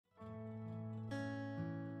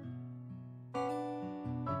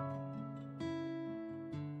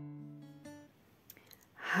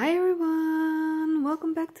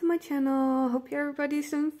welcome back to my channel. Hope everybody's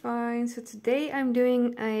doing fine. So today I'm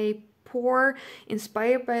doing a pour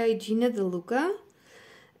inspired by Gina de Luca,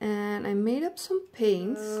 and I made up some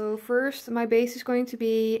paints. So first my base is going to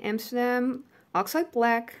be Amsterdam Oxide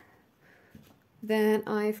Black. Then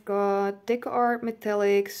I've got DecoArt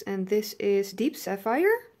Metallics, and this is Deep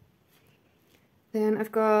Sapphire. Then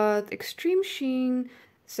I've got Extreme Sheen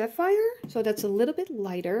Sapphire, so that's a little bit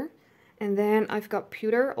lighter. And then I've got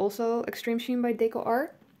Pewter, also Extreme Sheen by DecoArt.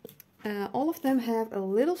 All of them have a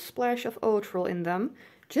little splash of Owatrol in them,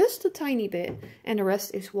 just a tiny bit, and the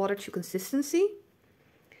rest is water to consistency.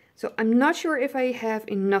 So I'm not sure if I have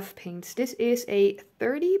enough paints. This is a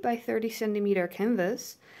 30 by 30 centimeter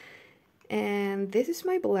canvas, and this is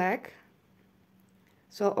my black.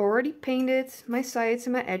 So I already painted my sides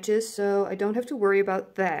and my edges, so I don't have to worry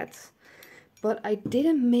about that. But I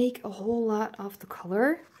didn't make a whole lot of the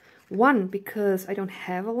color. One, because I don't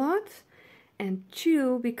have a lot, and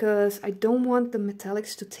two, because I don't want the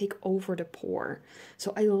metallics to take over the pour.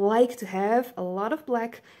 So I like to have a lot of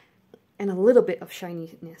black and a little bit of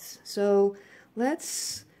shininess. So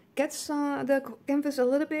let's get the canvas a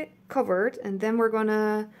little bit covered, and then we're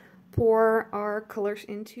gonna pour our colors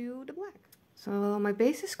into the black. So my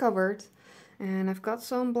base is covered, and I've got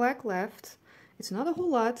some black left. It's not a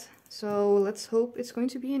whole lot, so let's hope it's going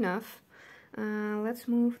to be enough. Let's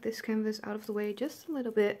move this canvas out of the way just a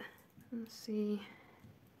little bit. Let's see.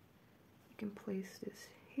 I can place this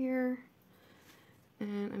here.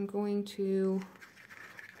 And I'm going to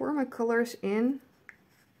pour my colors in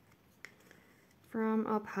from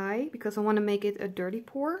up high because I want to make it a dirty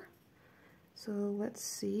pour. So let's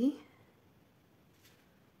see.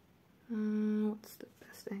 What's the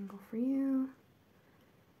best angle for you?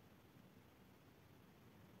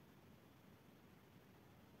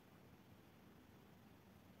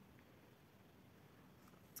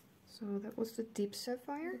 So that was the Deep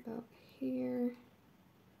Sapphire, about here.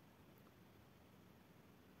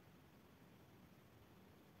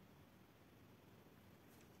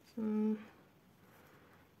 So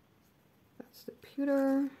that's the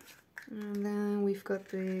Pewter. And then we've got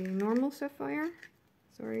the normal Sapphire.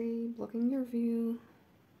 Sorry, blocking your view.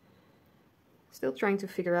 Still trying to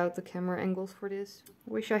figure out the camera angles for this.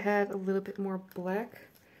 Wish I had a little bit more black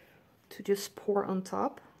to just pour on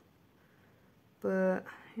top. But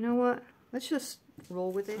you know what? Let's just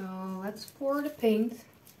roll with it. So let's pour the paint.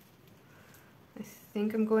 I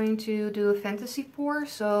think I'm going to do a fantasy pour.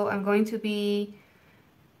 So I'm going to be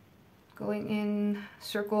going in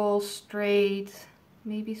circles, straight,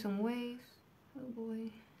 maybe some waves. Oh boy.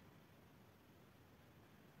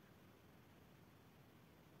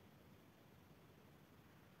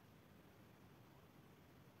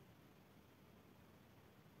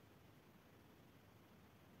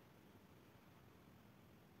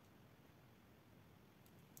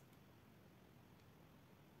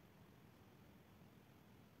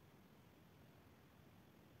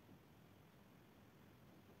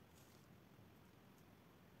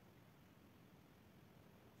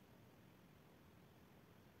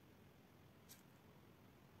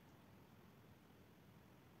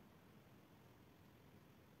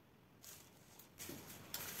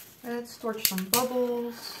 Let's torch some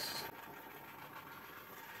bubbles.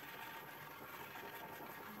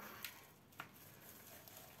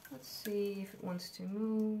 Let's see if it wants to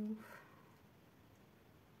move.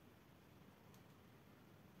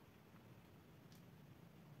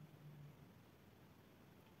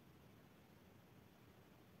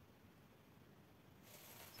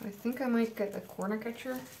 So I think I might get a corner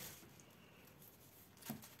catcher.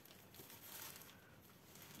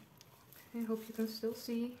 I hope you can still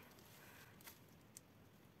see.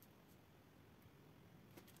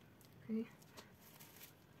 Okay.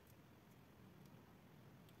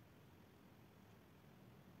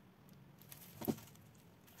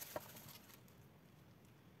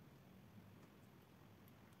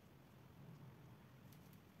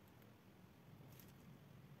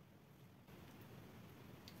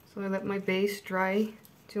 So I let my base dry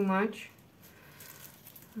too much,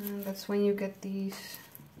 and that's when you get these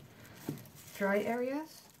dry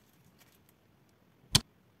areas.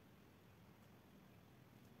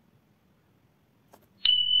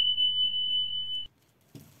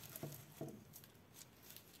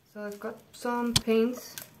 So I've got some paint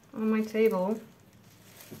on my table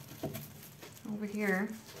over here.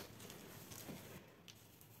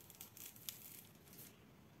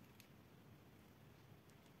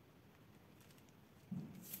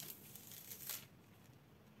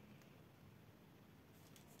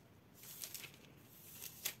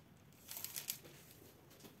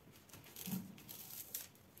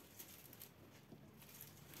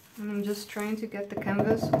 And I'm just trying to get the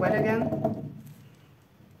canvas wet again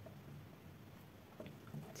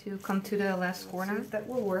to come to the last corner. See if that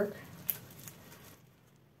will work.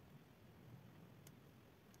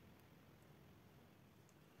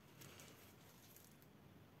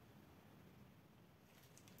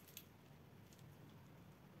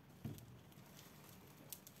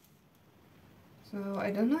 So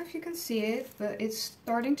I don't know if you can see it, but it's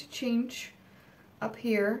starting to change up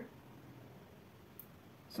here.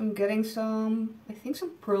 So I'm getting some, I think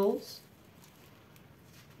some pearls.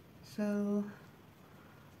 So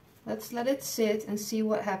let's let it sit and see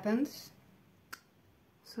what happens.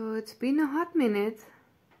 So it's been a hot minute.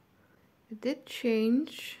 It did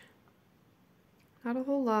change. Not a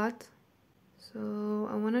whole lot. So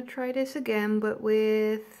I want to try this again, but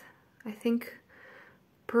with, I think,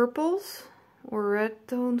 purples or red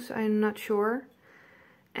tones, I'm not sure.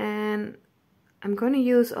 And I'm going to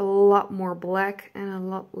use a lot more black and a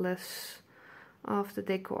lot less of the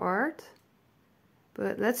DecoArt.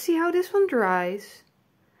 But let's see how this one dries.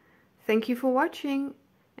 Thank you for watching,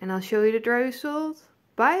 and I'll show you the dry result.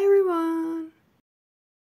 Bye everyone!